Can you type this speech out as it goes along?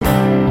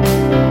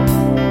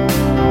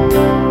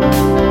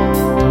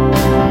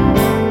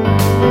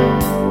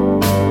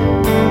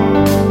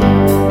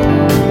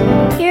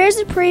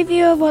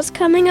what's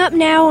coming up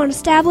now on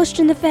Established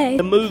in the Faith.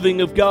 The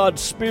moving of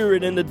God's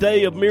Spirit in the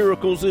day of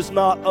miracles is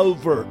not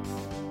over.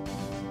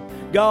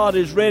 God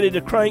is ready to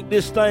crank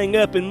this thing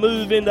up and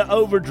move into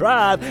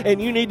overdrive,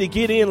 and you need to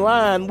get in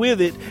line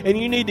with it, and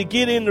you need to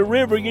get in the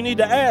river. You need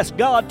to ask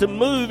God to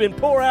move and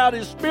pour out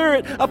His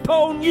Spirit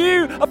upon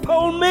you,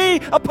 upon me,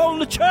 upon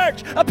the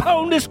church,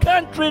 upon this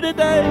country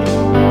today.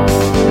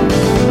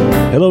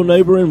 Hello,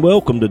 neighbor, and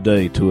welcome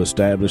today to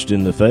Established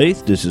in the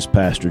Faith. This is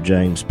Pastor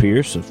James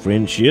Pierce of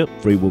Friendship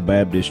Free Will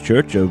Baptist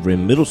Church over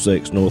in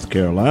Middlesex, North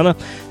Carolina,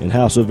 and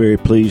how so very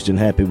pleased and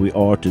happy we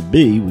are to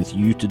be with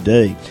you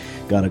today.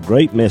 Got a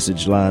great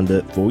message lined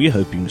up for you.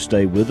 Hope you can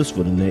stay with us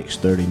for the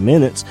next 30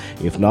 minutes.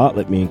 If not,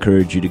 let me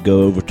encourage you to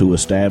go over to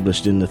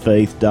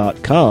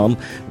establishedinthefaith.com.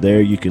 There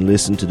you can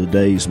listen to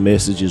today's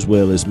message as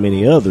well as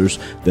many others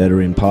that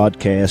are in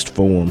podcast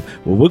form.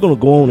 Well, we're going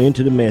to go on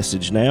into the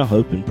message now.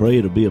 Hope and pray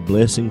it'll be a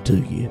blessing to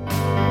you.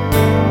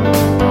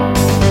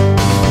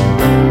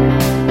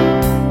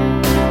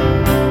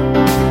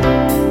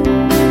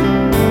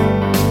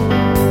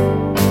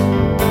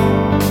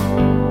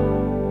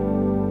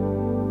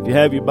 If you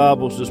have your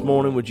Bibles this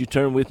morning, would you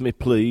turn with me,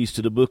 please,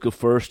 to the book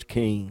of 1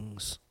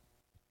 Kings.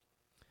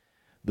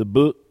 The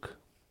book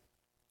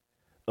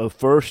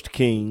of 1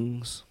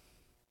 Kings,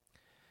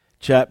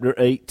 chapter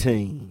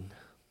 18.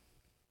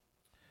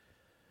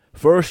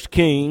 1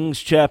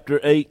 Kings, chapter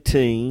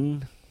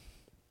 18.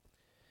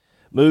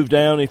 Move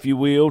down, if you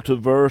will, to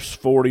verse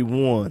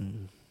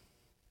 41.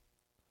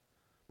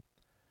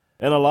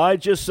 And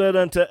Elijah said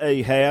unto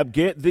Ahab,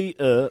 Get thee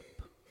up,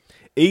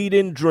 eat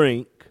and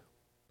drink,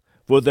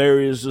 for there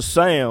is a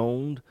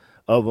sound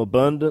of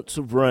abundance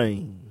of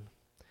rain.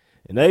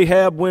 And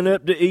Ahab went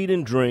up to eat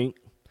and drink,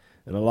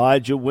 and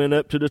Elijah went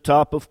up to the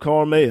top of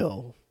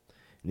Carmel,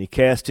 and he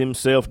cast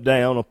himself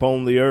down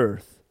upon the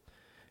earth,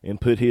 and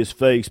put his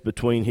face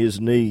between his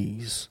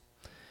knees.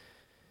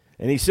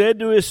 And he said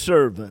to his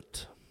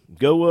servant,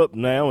 Go up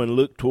now and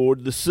look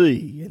toward the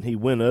sea. And he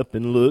went up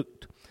and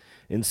looked,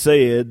 and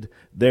said,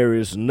 There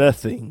is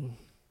nothing.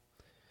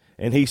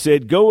 And he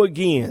said, Go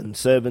again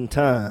 7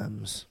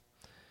 times.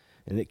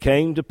 And it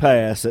came to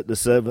pass at the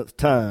 7th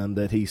time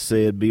that he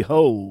said,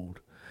 Behold,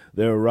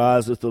 there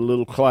ariseth a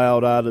little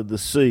cloud out of the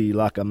sea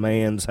like a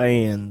man's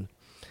hand.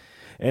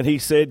 And he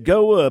said,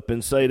 Go up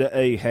and say to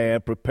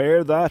Ahab,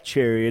 Prepare thy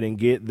chariot and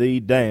get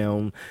thee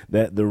down,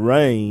 that the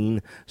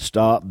rain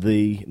stop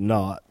thee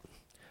not.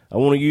 I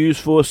want to use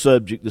for a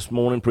subject this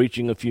morning,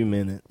 preaching a few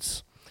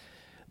minutes,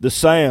 the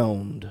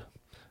sound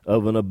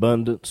of an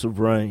abundance of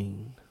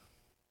rain.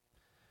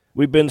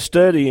 We've been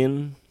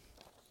studying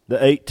the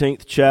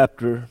 18th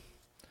chapter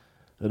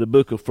of the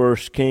book of 1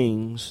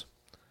 Kings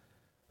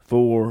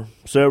for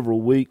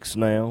several weeks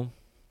now.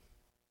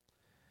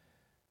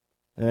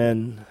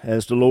 And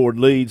as the Lord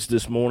leads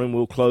this morning,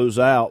 we'll close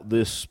out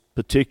this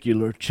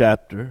particular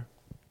chapter.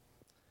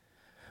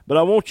 But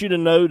I want you to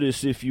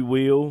notice, if you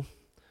will,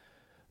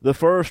 the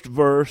first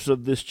verse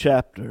of this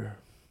chapter.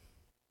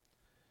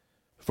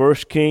 1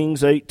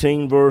 Kings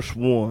 18, verse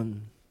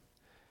 1.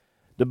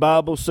 The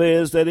Bible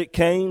says that it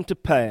came to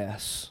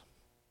pass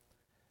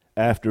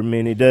after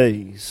many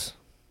days.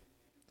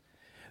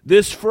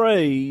 This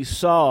phrase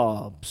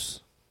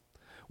sobs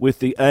with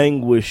the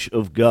anguish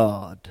of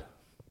God.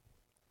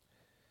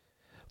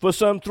 For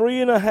some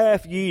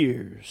 3.5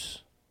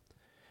 years,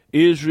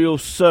 Israel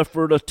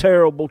suffered a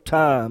terrible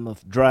time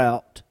of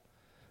drought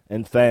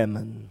and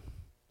famine.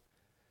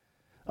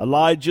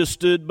 Elijah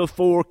stood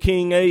before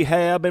King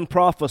Ahab and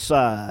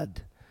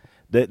prophesied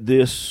that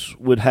this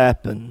would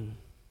happen.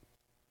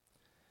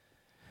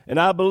 And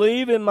I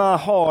believe in my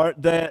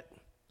heart that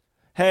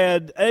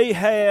had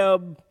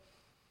Ahab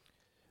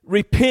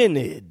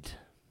repented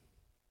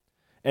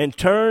and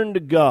turned to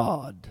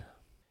God,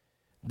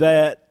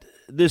 that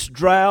this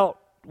drought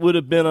would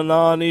have been a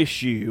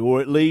non-issue,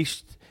 or at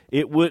least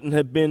it wouldn't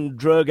have been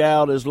drug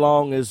out as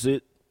long as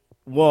it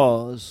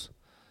was.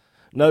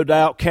 No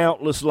doubt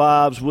countless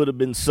lives would have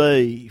been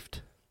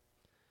saved.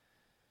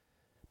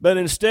 But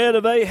instead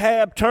of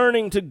Ahab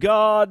turning to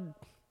God,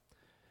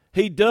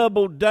 he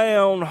doubled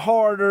down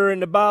harder,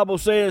 and the Bible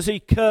says he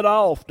cut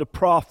off the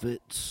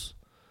prophets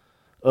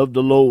of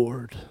the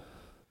Lord.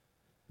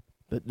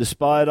 But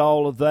despite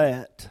all of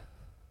that,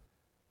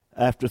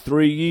 after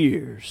 3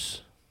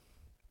 years,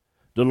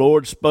 the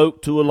Lord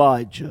spoke to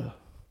Elijah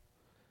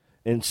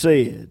and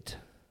said,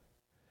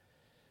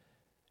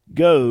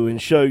 Go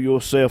and show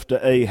yourself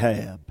to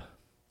Ahab,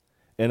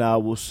 and I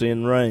will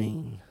send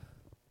rain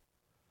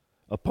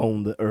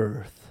upon the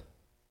earth.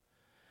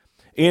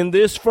 In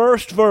this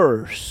first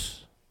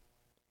verse,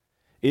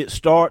 it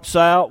starts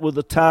out with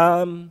a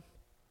time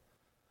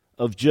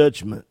of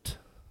judgment.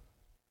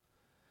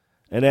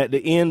 And at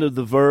the end of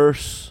the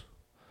verse,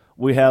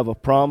 we have a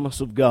promise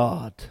of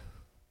God.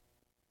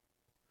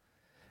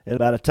 And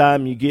by the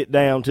time you get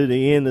down to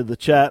the end of the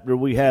chapter,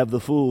 we have the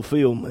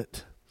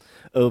fulfillment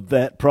of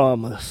that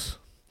promise.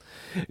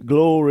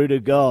 Glory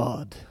to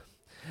God.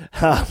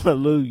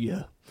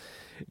 Hallelujah.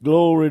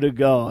 Glory to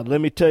God.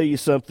 Let me tell you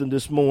something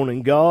this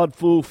morning. God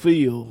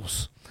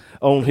fulfills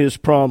on His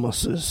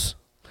promises.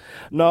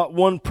 Not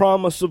one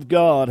promise of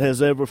God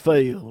has ever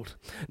failed.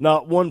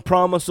 Not one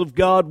promise of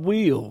God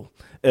will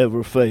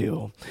ever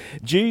fail.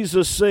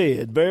 Jesus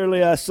said,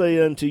 "Verily I say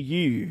unto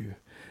you,"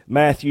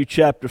 Matthew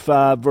chapter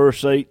 5,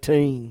 verse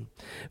 18,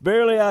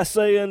 "Verily I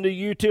say unto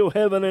you, till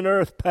heaven and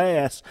earth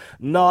pass,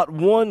 not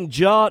one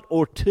jot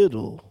or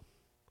tittle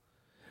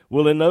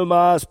will in no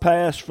wise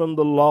pass from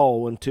the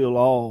law until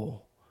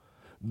all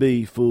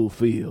be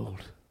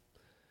fulfilled."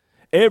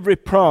 Every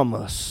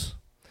promise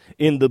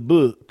in the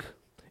book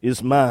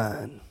is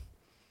mine.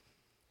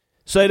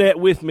 Say that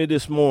with me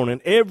this morning.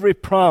 Every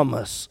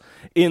promise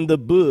in the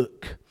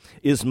book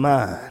is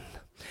mine.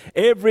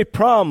 Every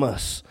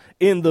promise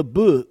in the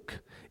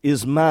book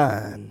is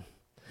mine.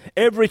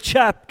 Every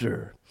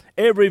chapter,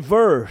 every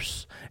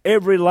verse,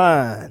 every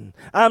line.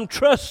 I'm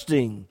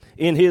trusting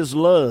in His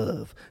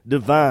love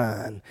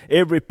divine.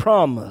 Every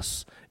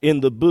promise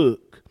in the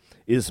book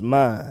is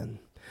mine.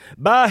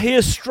 By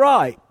His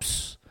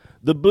stripes,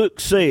 the book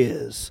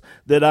says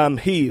that I'm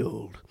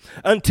healed.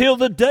 Until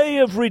the day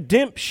of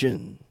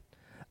redemption,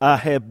 I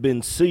have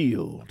been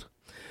sealed.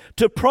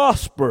 To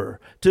prosper,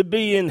 to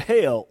be in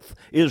health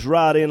is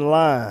right in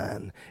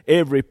line.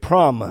 Every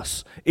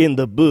promise in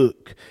the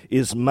book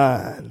is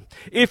mine.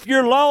 If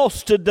you're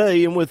lost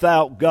today and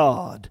without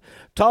God,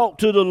 talk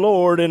to the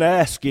Lord and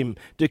ask Him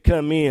to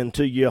come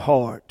into your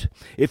heart.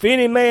 If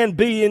any man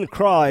be in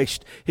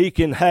Christ, he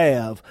can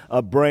have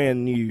a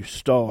brand new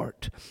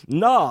start.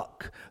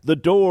 Knock, the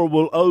door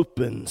will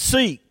open.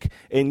 Seek,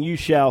 and you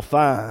shall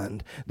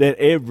find that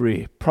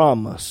every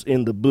promise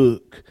in the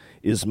book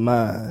is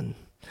mine.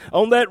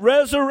 On that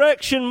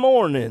resurrection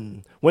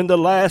morning, when the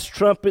last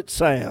trumpet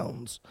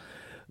sounds,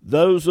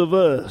 those of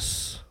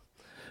us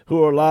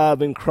who are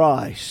alive in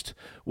Christ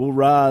will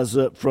rise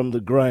up from the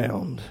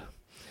ground.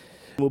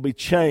 Will be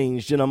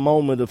changed in a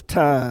moment of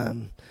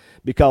time,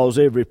 because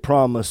every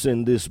promise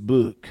in this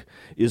book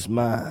is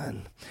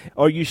mine.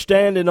 Are you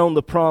standing on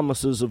the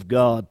promises of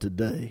God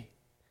today?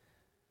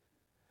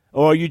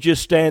 Or are you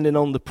just standing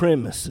on the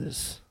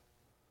premises?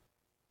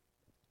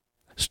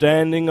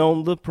 Standing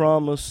on the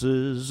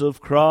promises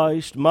of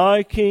Christ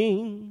my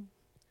King.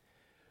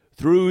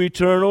 Through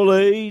eternal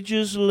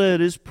ages let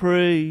His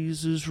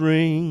praises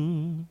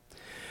ring.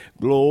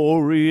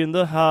 Glory in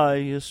the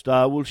highest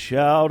I will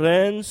shout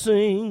and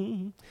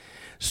sing.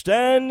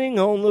 Standing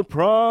on the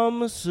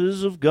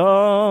promises of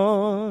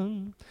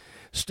God.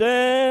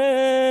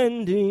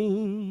 Standing,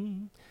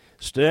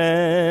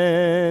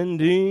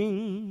 standing,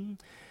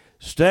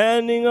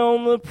 standing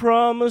on the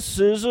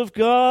promises of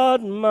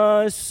God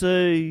my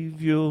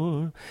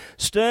Savior.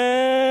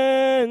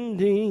 Standing,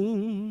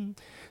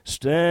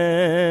 standing,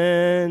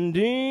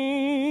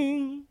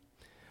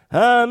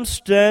 I'm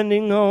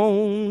standing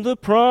on the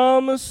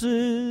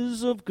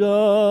promises of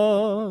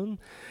God.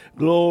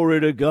 Glory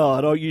to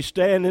God. Are you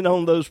standing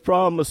on those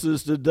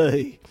promises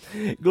today?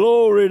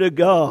 Glory to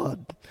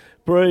God.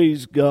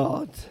 Praise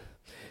God.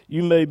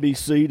 You may be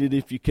seated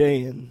if you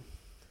can.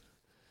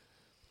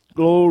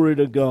 Glory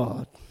to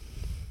God.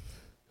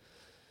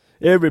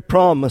 Every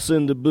promise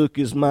in the book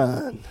is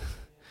mine.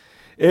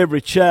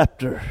 Every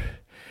chapter,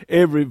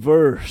 every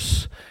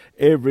verse,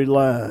 every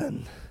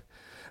line.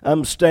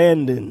 I'm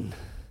standing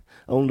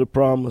on the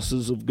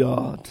promises of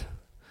God.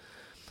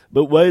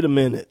 But wait a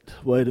minute.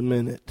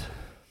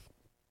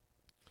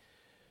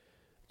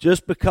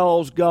 Just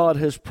because God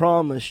has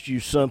promised you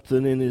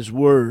something in His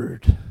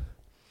Word,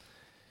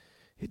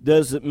 it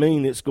doesn't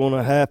mean it's going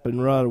to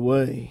happen right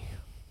away.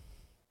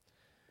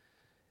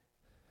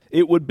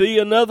 It would be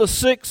another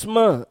 6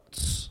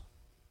 months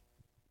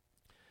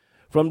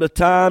from the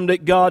time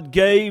that God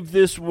gave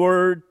this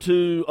word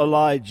to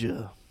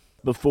Elijah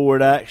before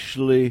it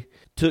actually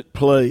took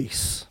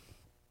place.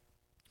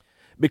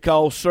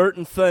 Because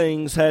certain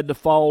things had to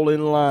fall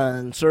in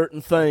line.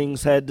 Certain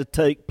things had to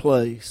take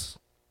place.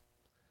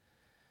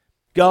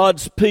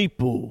 God's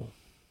people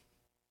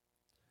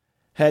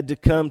had to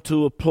come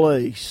to a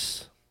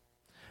place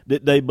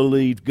that they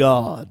believed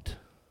God.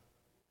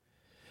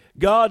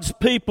 God's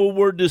people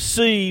were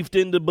deceived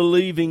into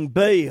believing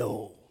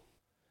Baal.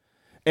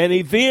 And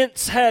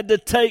events had to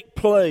take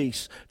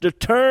place to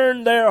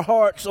turn their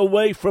hearts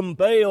away from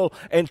Baal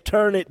and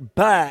turn it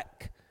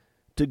back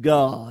to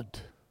God.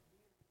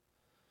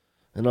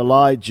 And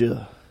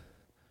Elijah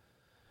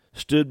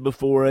stood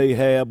before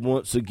Ahab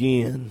once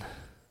again,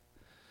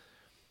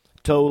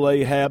 told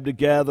Ahab to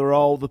gather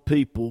all the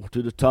people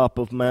to the top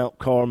of Mount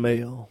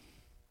Carmel.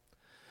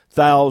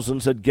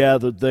 Thousands had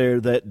gathered there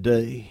that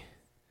day.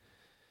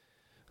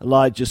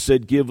 Elijah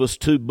said, "Give us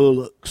 2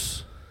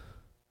 bullocks.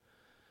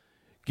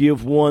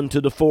 Give one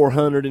to the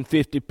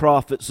 450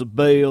 prophets of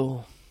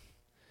Baal.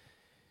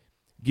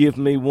 Give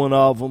me one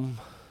of them.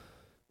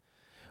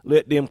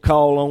 Let them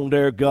call on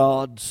their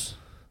gods.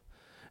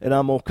 And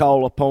I'm going to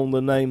call upon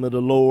the name of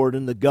the Lord,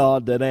 and the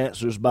God that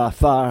answers by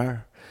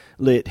fire,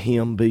 let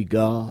Him be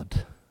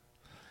God."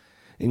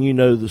 And you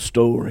know the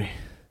story.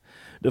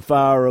 The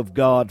fire of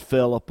God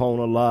fell upon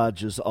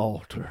Elijah's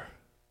altar.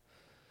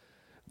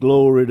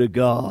 Glory to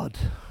God.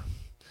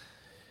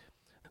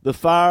 The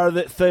fire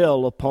that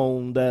fell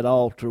upon that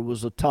altar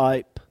was a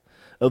type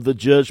of the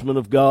judgment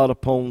of God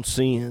upon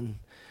sin,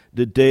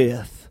 the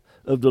death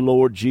of the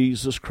Lord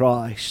Jesus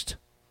Christ.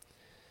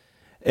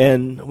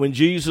 And when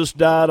Jesus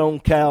died on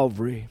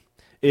Calvary,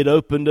 it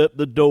opened up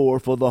the door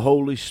for the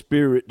Holy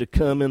Spirit to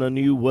come in a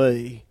new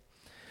way,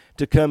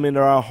 to come into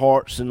our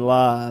hearts and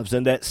lives,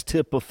 and that's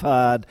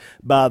typified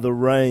by the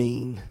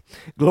rain.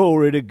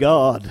 Glory to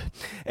God.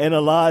 And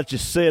Elijah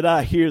said,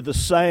 I hear the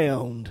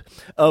sound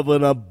of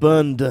an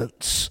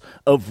abundance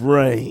of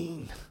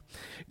rain.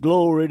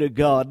 Glory to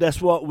God.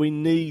 That's what we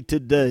need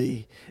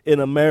today in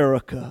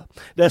America.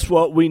 That's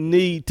what we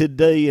need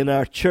today in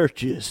our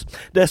churches.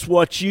 That's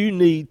what you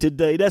need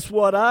today. That's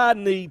what I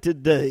need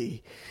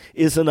today,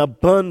 is an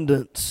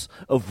abundance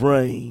of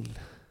rain.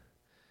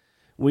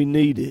 We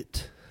need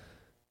it.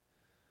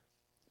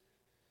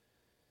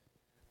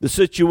 The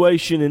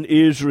situation in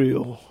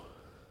Israel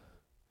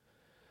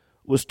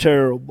was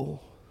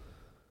terrible.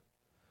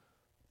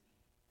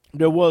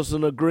 There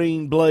wasn't a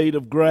green blade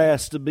of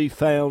grass to be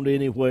found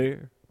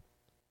anywhere.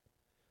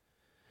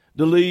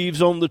 The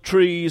leaves on the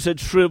trees had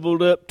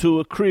shriveled up to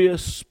a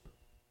crisp.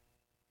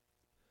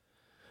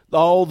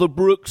 All the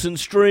brooks and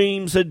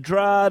streams had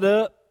dried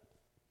up.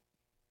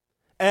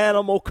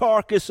 Animal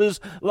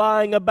carcasses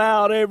lying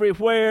about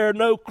everywhere.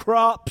 No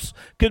crops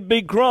could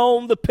be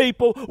grown. The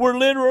people were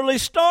literally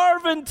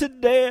starving to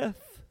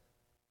death.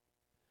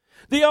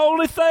 The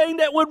only thing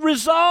that would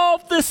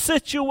resolve this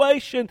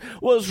situation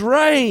was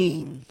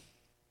rain.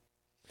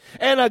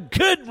 And a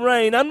good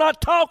rain. I'm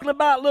not talking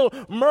about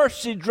little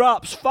mercy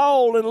drops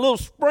fall and a little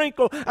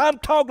sprinkle. I'm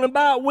talking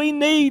about we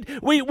needed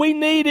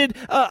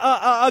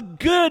a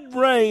good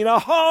rain, a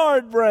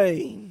hard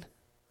rain.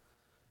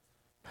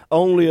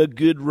 Only a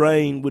good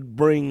rain would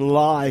bring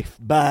life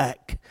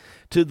back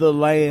to the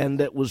land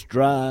that was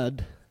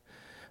dried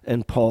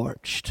and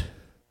parched.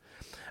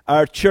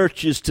 Our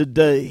churches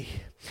today,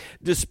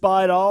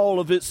 despite all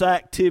of its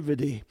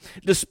activity,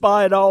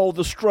 despite all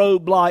the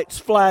strobe lights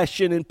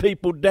flashing and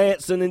people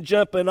dancing and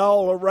jumping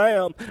all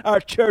around, our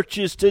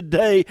churches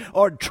today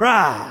are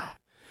dry.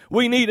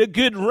 We need a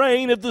good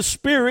rain of the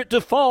Spirit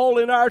to fall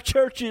in our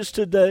churches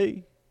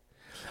today.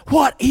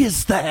 What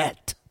is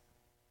that?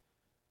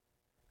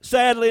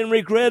 Sadly and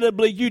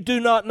regrettably, you do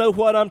not know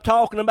what I'm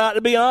talking about.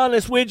 To be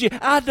honest with you,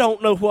 I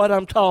don't know what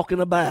I'm talking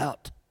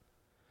about,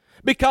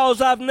 because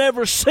I've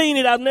never seen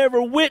it. I've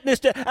never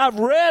witnessed it. I've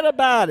read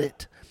about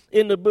it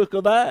in the book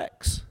of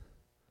Acts.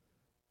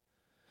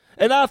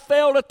 And I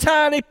felt a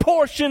tiny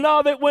portion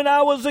of it when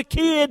I was a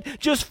kid,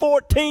 just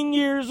 14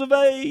 years of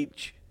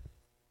age.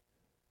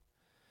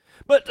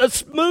 But a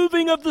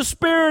moving of the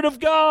Spirit of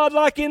God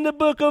like in the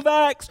book of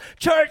Acts,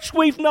 church,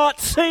 we've not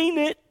seen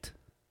it.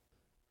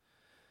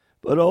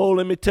 But oh,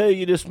 let me tell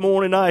you, this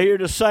morning I hear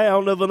the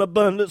sound of an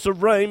abundance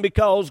of rain,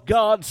 because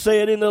God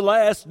said in the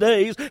last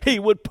days He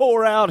would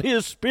pour out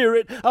His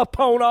Spirit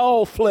upon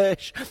all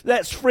flesh.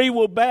 That's Free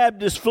Will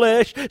Baptist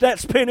flesh.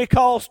 That's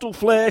Pentecostal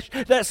flesh.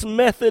 That's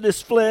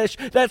Methodist flesh.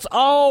 That's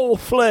all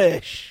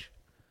flesh.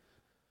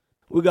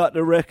 We got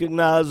to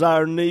recognize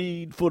our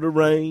need for the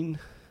rain.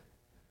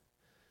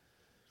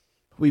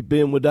 We've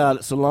been without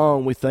it so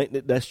long, we think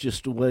that that's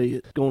just the way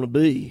it's going to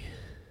be.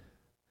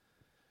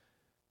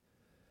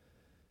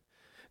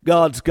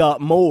 God's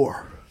got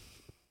more.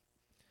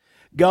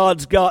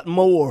 God's got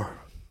more.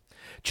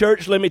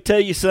 Church, let me tell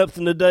you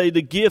something today.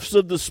 The gifts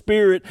of the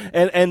Spirit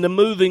and the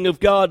moving of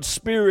God's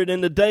Spirit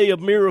in the day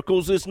of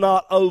miracles is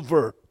not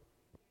over.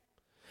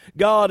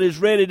 God is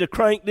ready to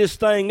crank this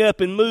thing up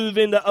and move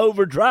into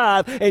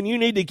overdrive, and you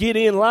need to get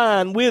in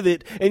line with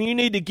it, and you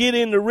need to get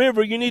in the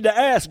river. You need to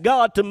ask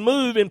God to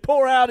move and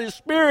pour out His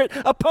Spirit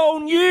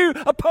upon you,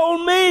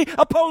 upon me,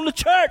 upon the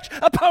church,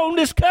 upon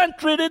this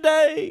country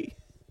today.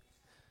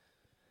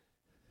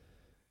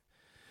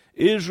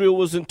 Israel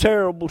was in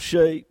terrible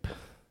shape.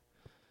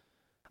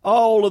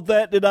 All of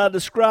that I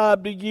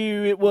described to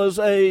you, it was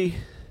a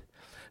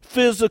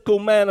physical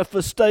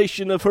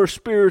manifestation of her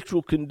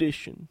spiritual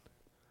condition.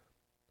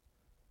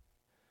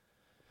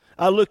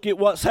 I look at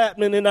what's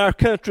happening in our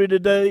country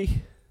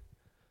today.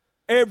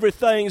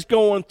 Everything's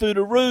going through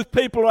the roof.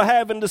 People are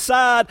having to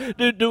decide,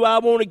 do I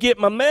want to get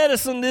my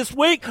medicine this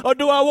week, or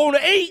do I want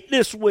to eat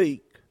this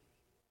week?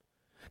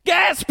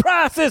 Gas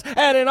prices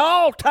at an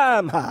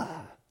all-time high.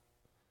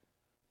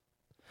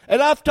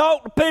 And I've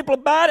talked to people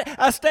about it.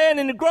 I stand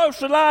in the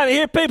grocery line and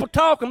hear people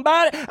talking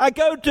about it. I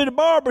go to the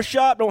barber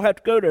shop. Don't have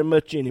to go there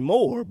much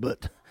anymore,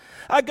 but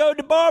I go to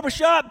the barber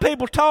shop,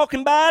 people talking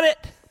about it.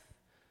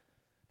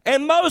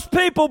 And most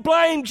people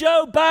blame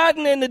Joe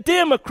Biden and the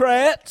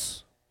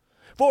Democrats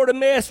for the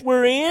mess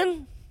we're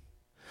in.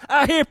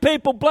 I hear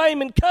people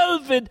blaming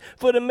COVID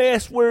for the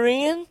mess we're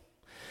in.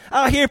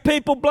 I hear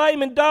people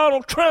blaming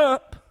Donald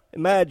Trump,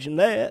 imagine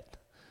that,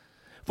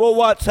 for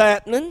what's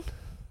happening.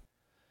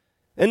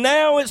 And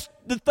now it's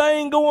the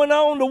thing going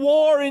on, the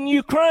war in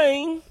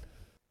Ukraine.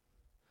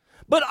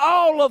 But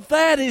all of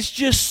that is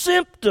just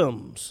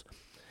symptoms.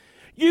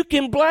 You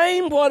can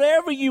blame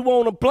whatever you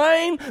want to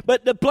blame,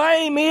 but the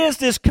blame is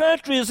this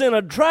country is in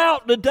a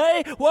drought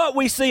today. What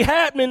we see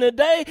happening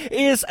today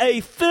is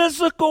a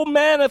physical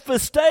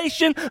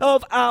manifestation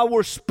of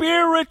our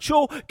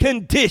spiritual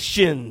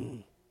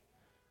condition.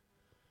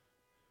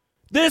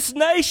 This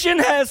nation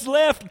has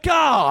left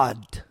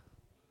God.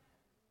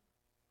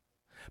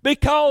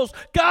 Because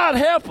God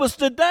help us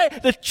today,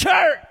 the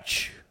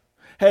church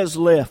has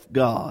left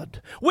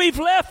God. We've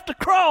left the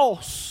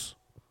cross.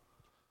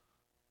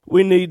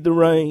 We need the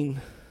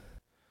rain.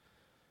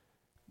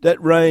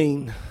 That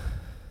rain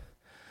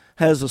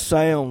has a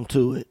sound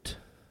to it.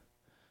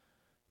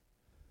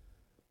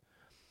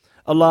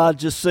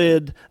 Elijah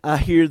said, I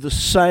hear the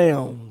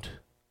sound.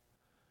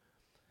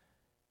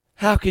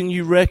 How can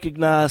you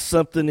recognize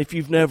something if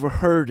you've never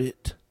heard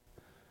it?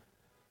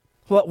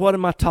 What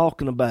am I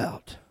talking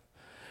about?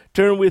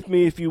 Turn with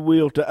me, if you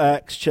will, to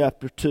Acts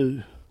chapter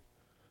 2.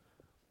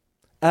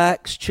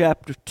 Acts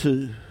chapter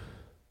 2.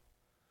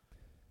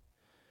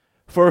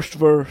 First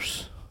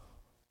verse.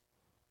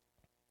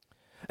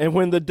 And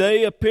when the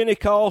day of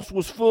Pentecost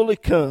was fully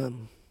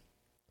come,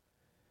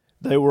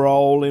 they were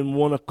all in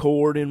one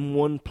accord in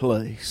one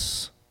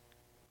place.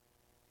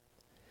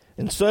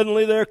 And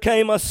suddenly there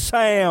came a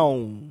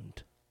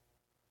sound.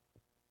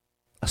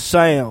 A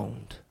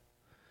sound.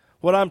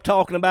 What I'm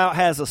talking about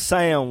has a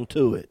sound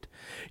to it.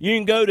 You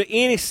can go to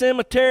any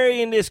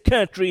cemetery in this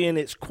country and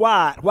it's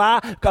quiet. Why?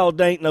 Because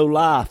there ain't no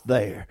life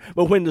there.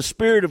 But when the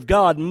Spirit of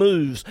God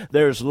moves,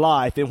 there's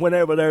life. And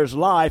whenever there's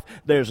life,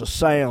 there's a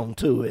sound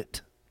to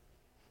it.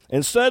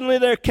 And suddenly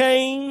there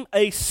came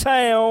a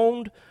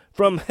sound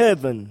from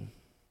heaven,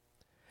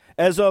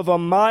 as of a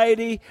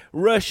mighty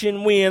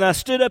rushing wind. I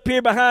stood up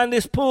here behind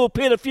this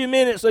pulpit a few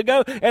minutes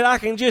ago, and I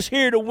can just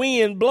hear the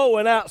wind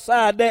blowing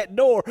outside that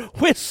door,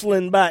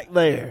 whistling back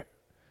there.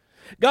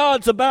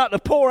 God's about to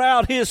pour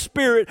out His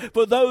Spirit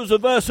for those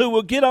of us who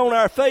will get on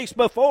our face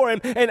before Him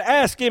and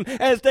ask Him,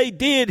 as they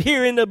did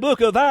here in the book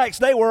of Acts.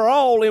 They were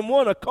all in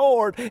one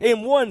accord,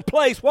 in one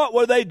place. What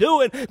were they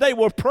doing? They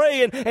were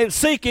praying and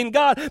seeking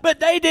God,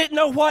 but they didn't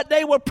know what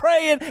they were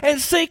praying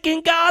and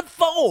seeking God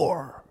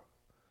for.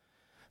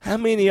 How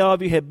many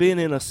of you have been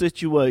in a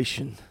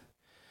situation?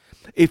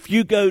 If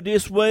you go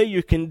this way,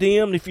 you're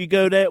condemned. If you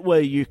go that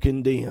way, you're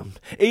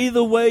condemned.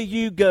 Either way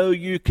you go,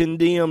 you're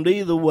condemned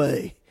either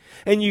way.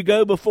 And you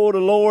go before the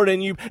Lord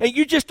and you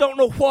just don't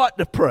know what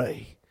to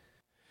pray.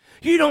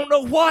 You don't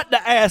know what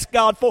to ask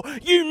God for.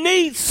 You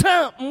need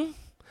something,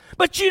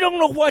 but you don't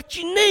know what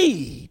you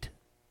need.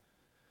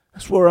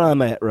 That's where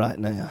I'm at right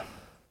now.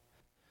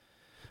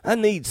 I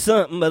need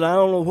something, but I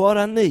don't know what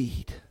I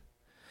need.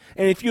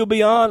 And if you'll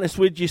be honest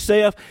with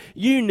yourself,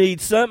 you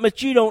need something,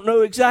 but you don't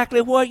know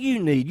exactly what you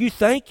need. You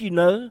think you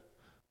know.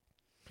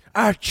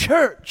 Our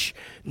church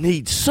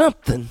needs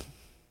something.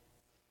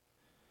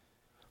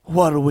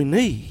 What do we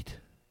need?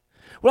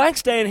 Well, I can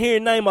stand here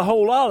and name a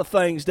whole lot of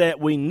things that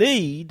we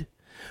need,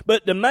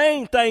 but the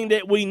main thing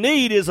that we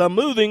need is a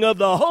moving of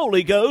the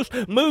Holy Ghost,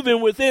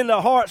 moving within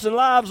the hearts and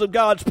lives of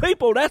God's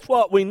people. That's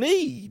what we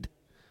need.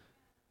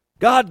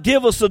 God,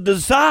 give us a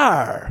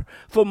desire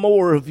for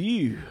more of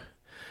you,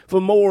 for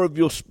more of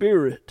your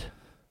Spirit.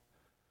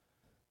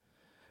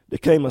 There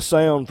came a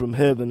sound from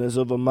heaven as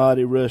of a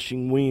mighty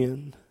rushing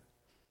wind.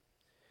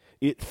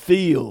 It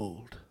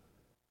filled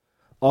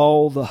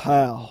all the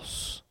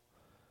house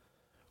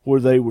where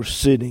they were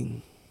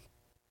sitting.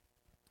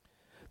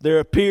 There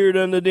appeared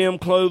unto them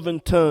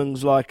cloven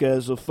tongues like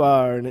as of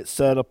fire, and it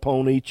sat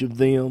upon each of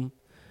them.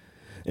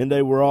 And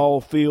they were all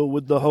filled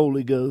with the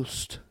Holy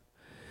Ghost,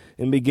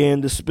 and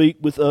began to speak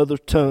with other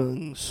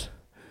tongues,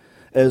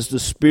 as the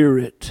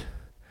Spirit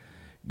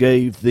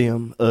gave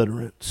them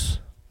utterance.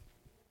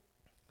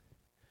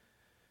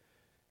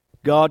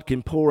 God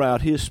can pour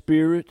out His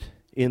Spirit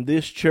in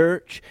this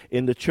church,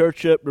 in the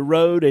church up the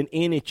road, and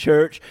any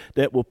church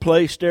that will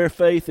place their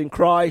faith in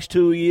Christ,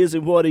 who He is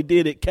and what He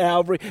did at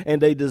Calvary,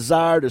 and they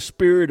desire the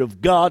Spirit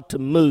of God to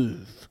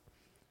move.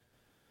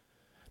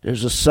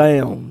 There's a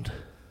sound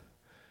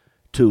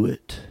to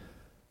it.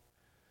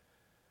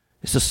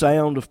 It's a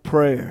sound of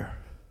prayer.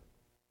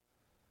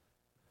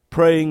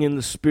 Praying in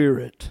the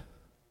Spirit.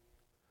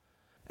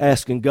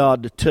 Asking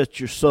God to touch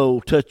your soul,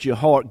 touch your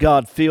heart.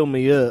 God, fill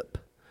me up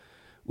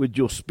with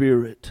your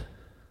Spirit.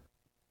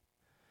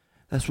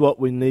 That's what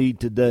we need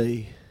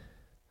today.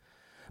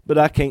 But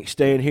I can't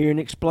stand here and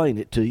explain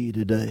it to you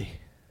today.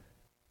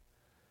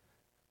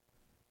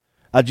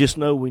 I just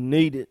know we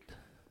need it.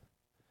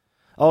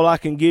 All I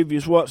can give you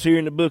is what's here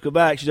in the book of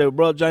Acts. You say, well,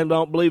 Brother James, I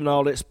don't believe in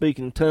all that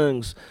speaking in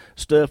tongues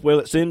stuff. Well,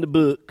 it's in the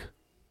book.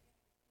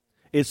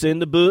 It's in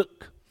the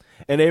book.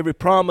 And every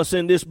promise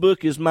in this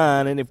book is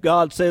mine. And if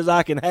God says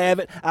I can have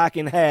it, I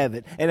can have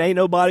it. And ain't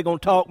nobody going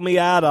to talk me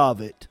out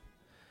of it.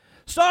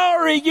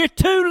 Sorry, you're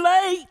too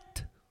late.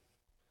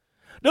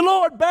 The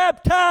Lord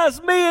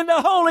baptized me in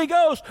the Holy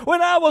Ghost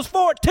when I was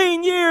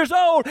 14 years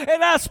old,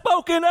 and I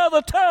spoke in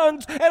other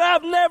tongues, and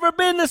I've never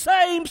been the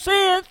same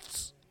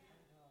since.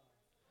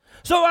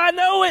 So I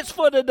know it's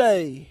for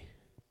today.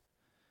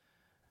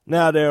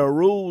 Now, there are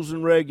rules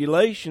and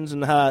regulations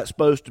and how it's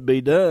supposed to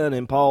be done,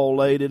 and Paul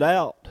laid it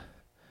out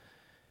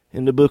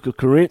in the book of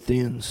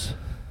Corinthians.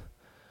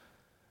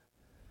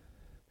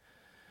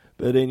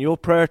 But in your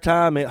prayer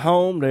time at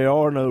home, there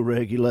are no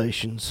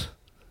regulations.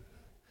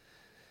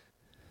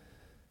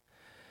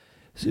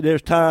 See,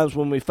 there's times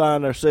when we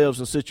find ourselves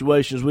in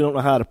situations we don't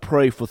know how to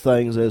pray for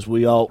things as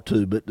we ought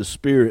to, but the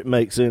Spirit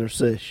makes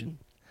intercession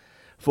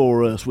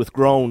for us with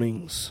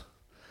groanings.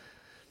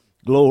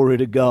 Glory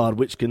to God,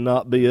 which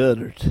cannot be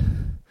uttered.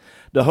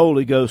 The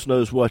Holy Ghost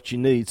knows what you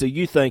need. See,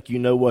 you think you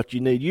know what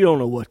you need. You don't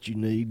know what you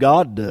need.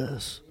 God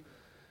does.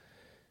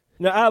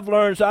 Now, I've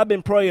learned, so I've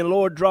been praying,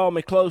 Lord, draw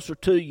me closer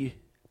to you.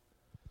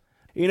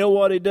 You know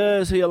what He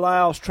does? He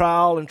allows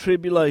trial and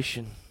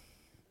tribulation.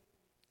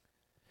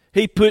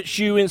 He puts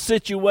you in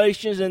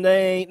situations and there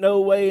ain't no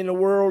way in the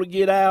world to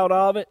get out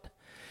of it.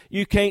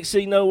 You can't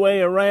see no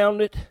way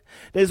around it.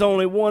 There's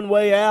only one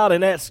way out,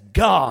 and that's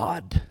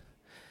God.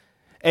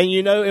 And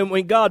you know, and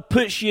when God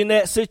puts you in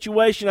that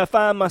situation, I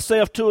find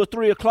myself 2 or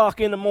 3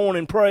 o'clock in the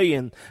morning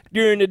praying.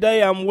 During the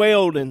day, I'm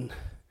welding.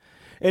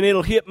 And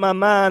it'll hit my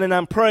mind, and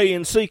I'm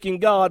praying, seeking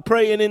God,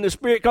 praying in the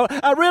Spirit.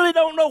 I really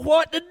don't know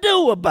what to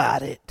do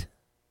about it.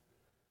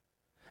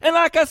 And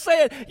like I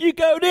said, you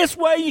go this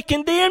way, you're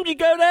condemned. You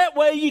go that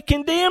way, you're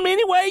condemned.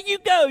 Any way you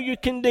go, you're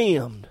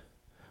condemned.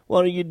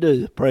 What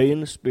do? Pray in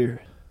the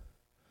Spirit.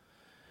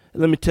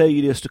 And let me tell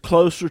you this, the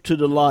closer to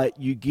the light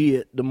you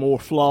get, the more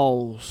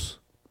flaws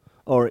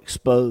are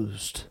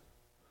exposed.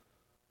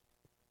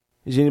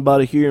 Is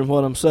anybody hearing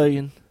what I'm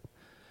saying?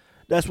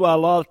 That's why a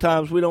lot of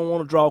times we don't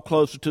want to draw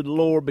closer to the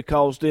Lord,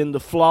 because then the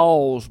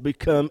flaws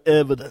become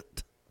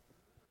evident.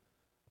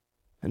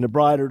 And the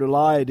brighter the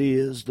light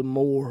is, the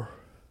more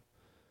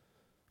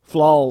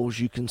flaws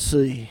you can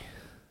see.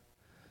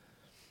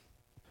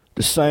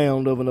 The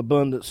sound of an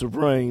abundance of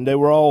rain. They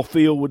were all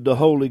filled with the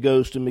Holy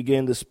Ghost and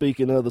began to speak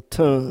in other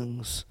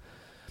tongues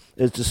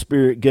as the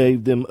Spirit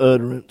gave them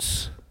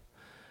utterance.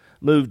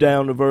 Move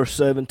down to verse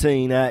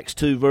 17, Acts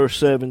 2, verse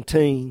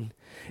 17.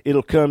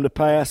 It'll come to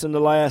pass in the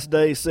last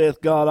days,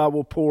 saith God, I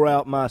will pour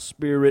out my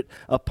Spirit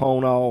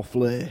upon all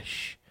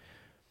flesh.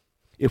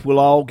 If we'll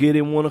all get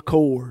in one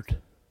accord,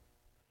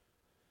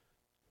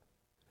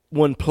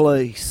 one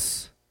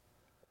place.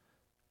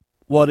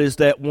 What is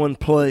that one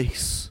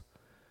place?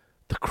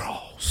 The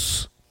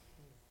cross.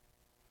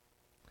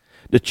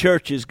 The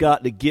church has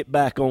got to get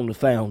back on the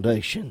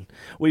foundation.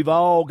 We've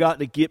all got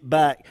to get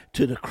back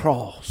to the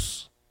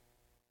cross.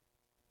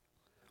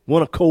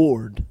 One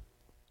accord,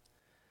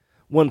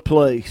 one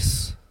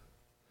place,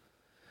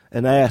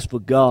 and ask for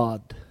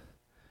God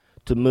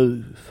to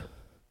move,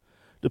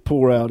 to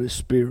pour out His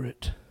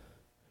Spirit.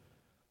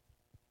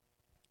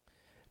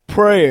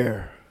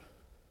 Prayer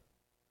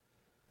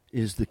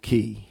is the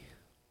key.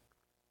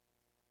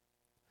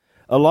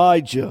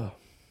 Elijah,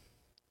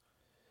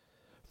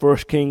 1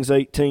 Kings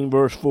 18,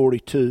 verse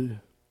 42.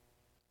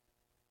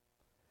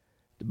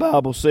 The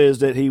Bible says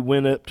that he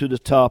went up to the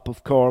top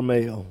of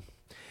Carmel.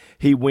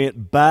 He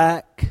went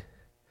back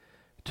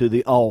to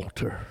the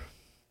altar.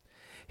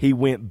 He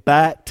went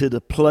back to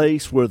the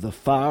place where the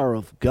fire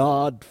of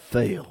God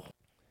fell.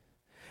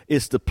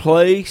 It's the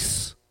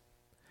place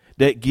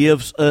that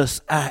gives us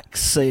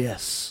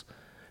access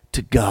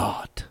to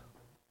God.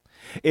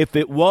 If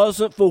it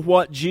wasn't for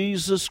what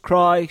Jesus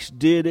Christ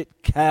did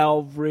at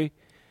Calvary,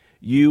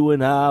 you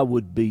and I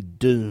would be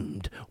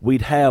doomed.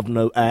 We'd have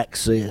no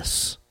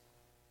access.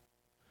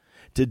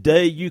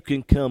 Today you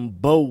can come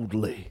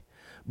boldly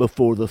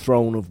before the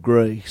throne of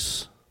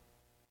grace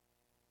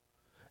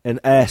and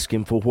ask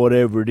Him for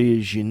whatever it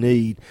is you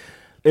need.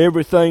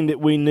 Everything that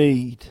we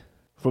need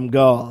from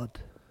God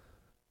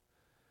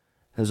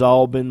has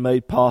all been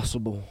made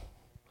possible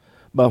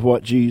by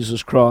what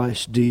Jesus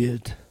Christ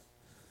did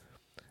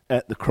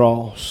at the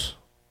cross.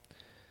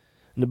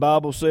 And the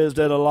Bible says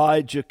that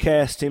Elijah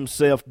cast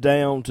himself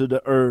down to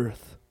the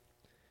earth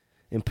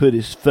and put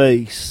his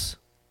face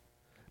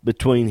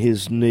between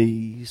his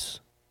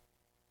knees.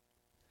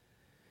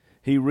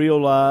 He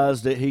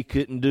realized that he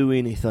couldn't do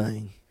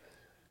anything.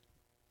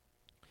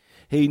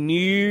 He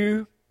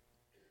knew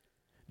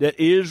that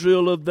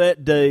Israel of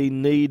that day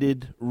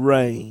needed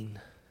rain.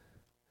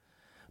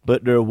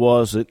 But there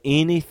wasn't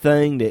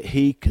anything that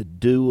he could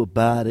do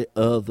about it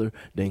other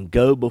than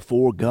go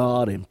before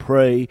God and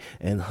pray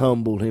and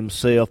humble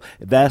himself.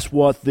 That's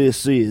what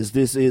this is.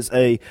 This is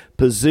a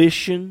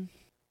position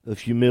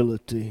of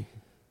humility.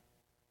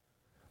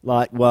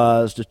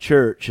 Likewise, the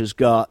church has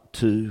got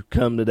to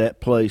come to that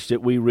place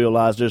that we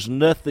realize there's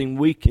nothing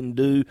we can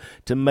do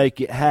to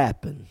make it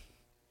happen.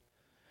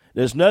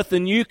 There's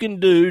nothing you can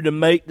do to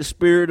make the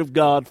Spirit of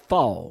God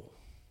fall.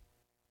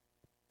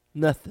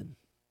 Nothing.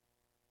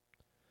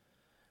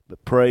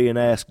 But pray and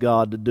ask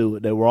God to do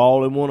it. They were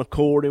all in one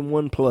accord in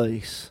one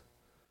place.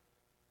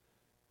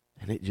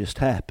 And it just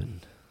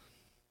happened.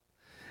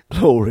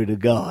 Glory to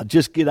God.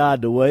 Just get out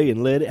of the way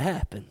and let it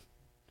happen.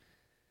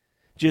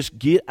 Just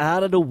get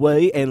out of the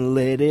way and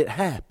let it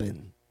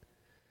happen.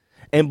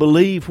 And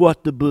believe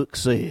what the book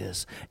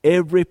says.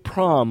 Every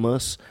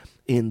promise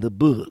in the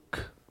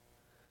book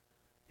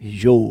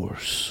is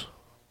yours.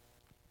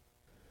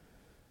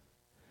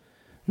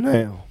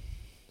 Now,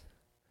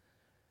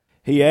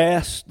 he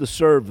asked the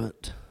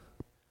servant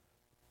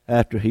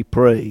after he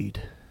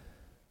prayed.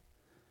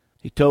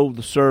 He told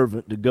the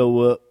servant to go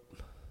up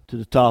to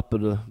the top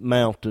of the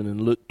mountain and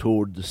look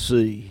toward the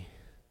sea.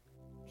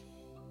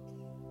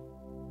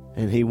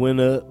 And he went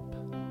up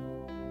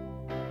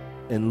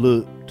and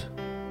looked,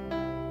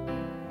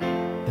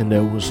 and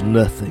there was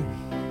nothing.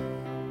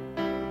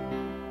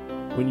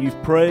 When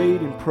you've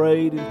prayed and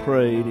prayed and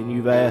prayed and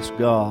you've asked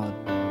God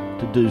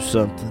to do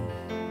something,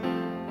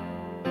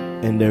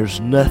 and there's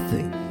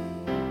nothing,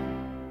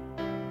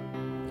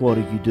 what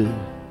do?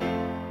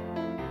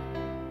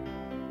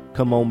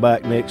 Come on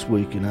back next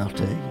week and I'll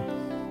tell you.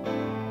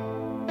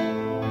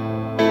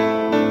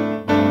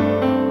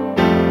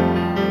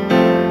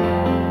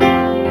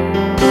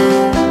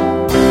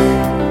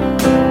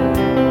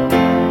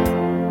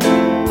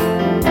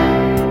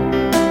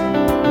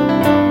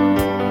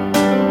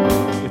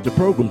 The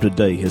program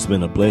today has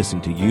been a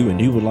blessing to you,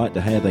 and you would like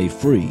to have a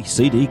free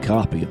CD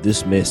copy of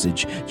this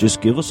message,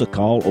 just give us a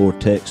call or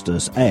text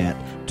us at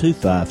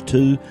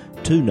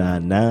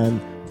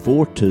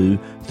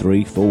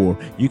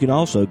 252-299-4234. You can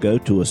also go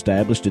to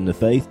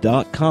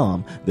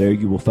establishedinthefaith.com. There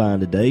you will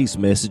find today's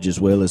message as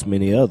well as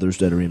many others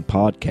that are in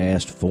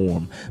podcast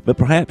form. But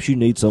perhaps you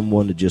need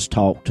someone to just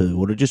talk to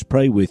or to just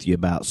pray with you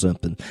about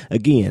something.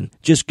 Again,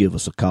 just give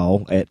us a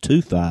call at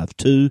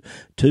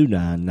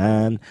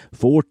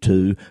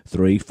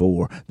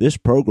 252-299-4234. This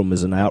program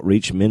is an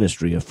outreach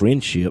ministry of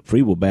Friendship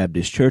Free Will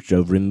Baptist Church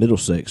over in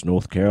Middlesex,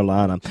 North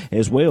Carolina.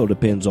 As well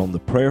depends on the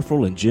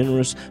prayerful and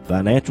generous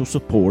financial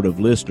support of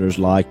listeners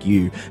like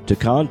you. To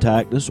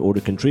contact us or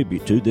to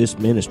contribute to this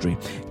ministry,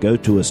 go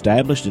to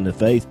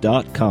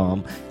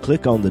establishedinthefaith.com,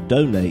 click on the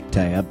Donate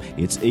tab.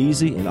 It's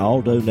easy and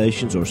all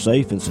donations are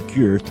safe and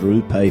secure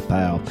through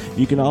PayPal.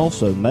 You can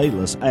also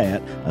mail us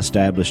at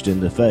Established in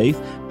the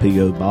Faith,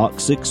 P.O.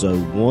 Box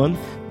 601,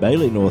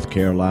 Bailey, North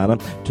Carolina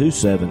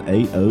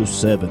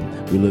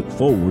 27807. We look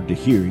forward to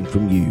hearing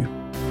from you.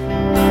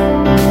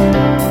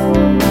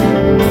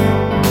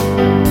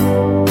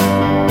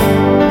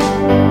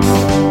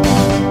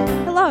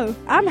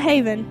 I'm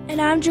Haven.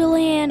 And I'm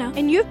Juliana.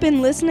 And you've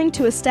been listening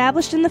to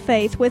Established in the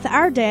Faith with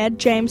our dad,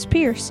 James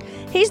Pierce.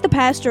 He's the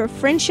pastor of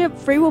Friendship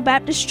Free Will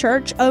Baptist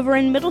Church over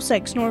in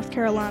Middlesex, North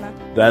Carolina.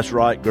 That's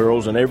right,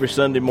 girls. And every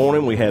Sunday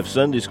morning we have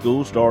Sunday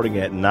school starting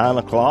at 9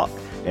 o'clock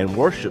and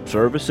worship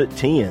service at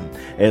 10,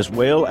 as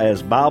well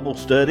as Bible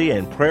study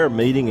and prayer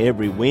meeting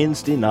every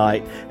Wednesday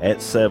night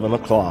at 7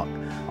 o'clock.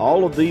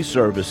 All of these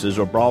services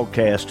are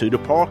broadcast to the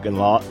parking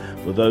lot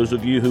for those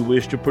of you who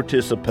wish to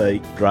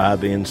participate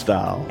drive-in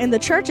style. And the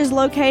church is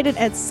located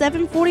at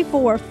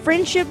 744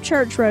 Friendship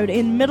Church Road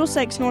in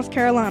Middlesex, North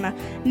Carolina,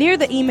 near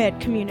the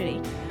EMED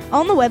community.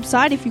 On the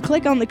website, if you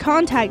click on the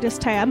Contact Us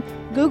tab,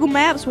 Google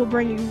Maps will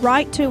bring you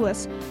right to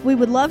us. We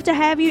would love to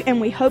have you, and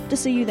we hope to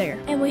see you there.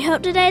 And we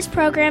hope today's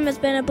program has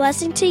been a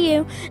blessing to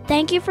you.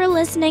 Thank you for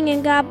listening,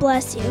 and God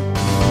bless you.